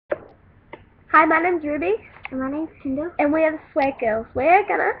Hi, my name's Ruby. And my name's Kendall. And we are the Sweat Girls. We're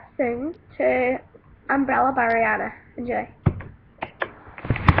gonna sing to Umbrella by Rihanna. Enjoy.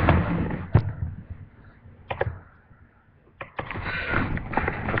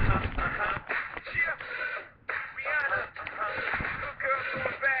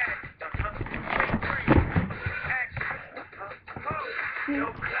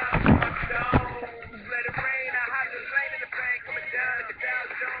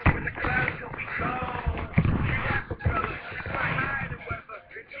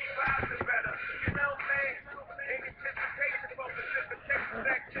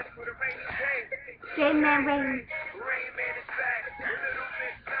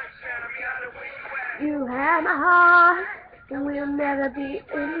 You have my heart, and we'll never be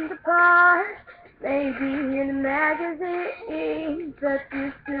in the past. Maybe in a magazine, but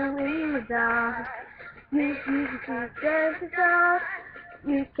you're still in the dark. You see the surface off,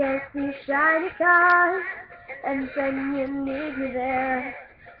 you can see shiny cars, and then you need me there.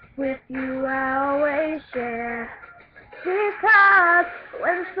 With you I always share. Because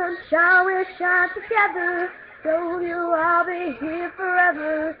when the sunshine will shine together, told you I'll be here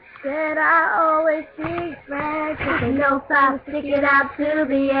forever. Said I always see friends, but no time to stick it out to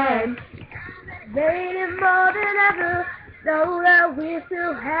the end. Waiting more than ever, know that we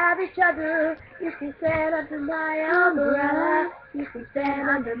still have each other. You can stand under my umbrella, you can stand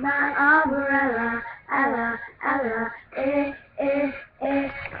under my umbrella. Ella, Ella,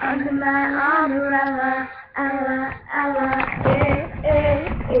 under my umbrella. Ella, Ella,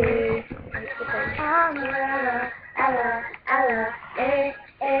 umbrella. Ella, Ella,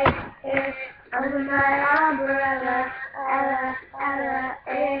 under my umbrella. Ella, Ella,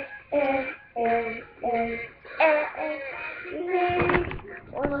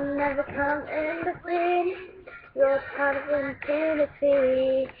 will never come in between. You're part of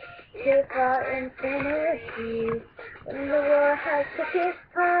infinity, too far infinity. When the world has took its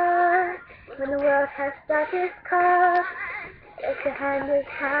part, when the world has stuck its card, if your hand is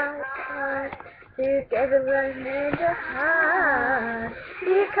hard, together running in the heart.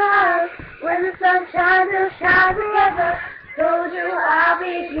 Because when the sun shines, we'll shine together. Told you I'll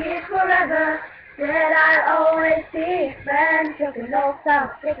be here forever. Said I'd always be a friend. Took no time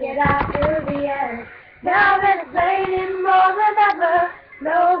to stick it out to the end. Now that it's raining more than ever,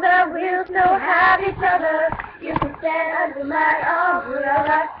 know that we'll still have each other. You can stand under my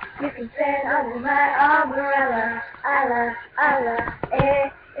umbrella. You can stand under my umbrella. Allah, Allah,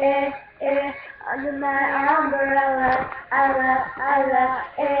 under my umbrella. Allah, Allah,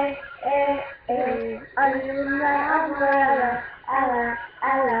 under my umbrella. Allah,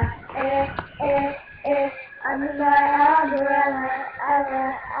 Allah, under my umbrella. Allah,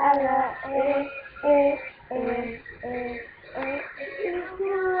 Allah, if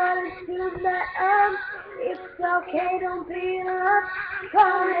you want to my arms, it's okay, don't be alarmed.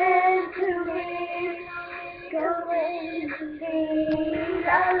 Come into me, come into me.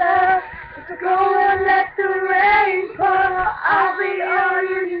 I love to go and let the rain fall. I'll be all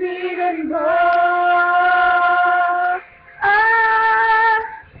you need and more.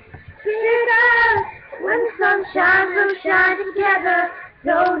 Because when the sun shines, we'll shine together.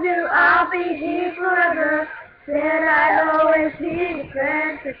 Told you I'll be here forever. Said I'd always be your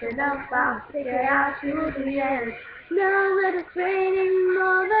friend. Picking up, I'll stick it out to the end. Know that it's raining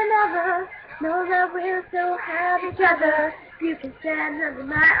more than ever. Know that we'll still have each other. You can stand under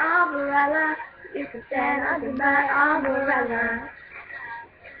my umbrella. You can stand under my umbrella.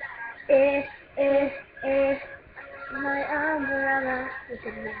 My umbrella. You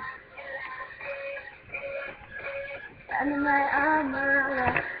can under my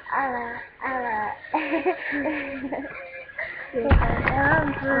umbrella. Allah, Allah.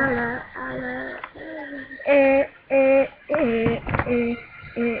 Umbrella, Allah.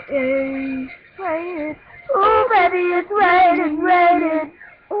 Raining. Oh, baby, it's raining, raining.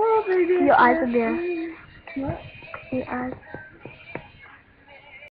 Oh, baby, your eyes are there. What? Your eyes.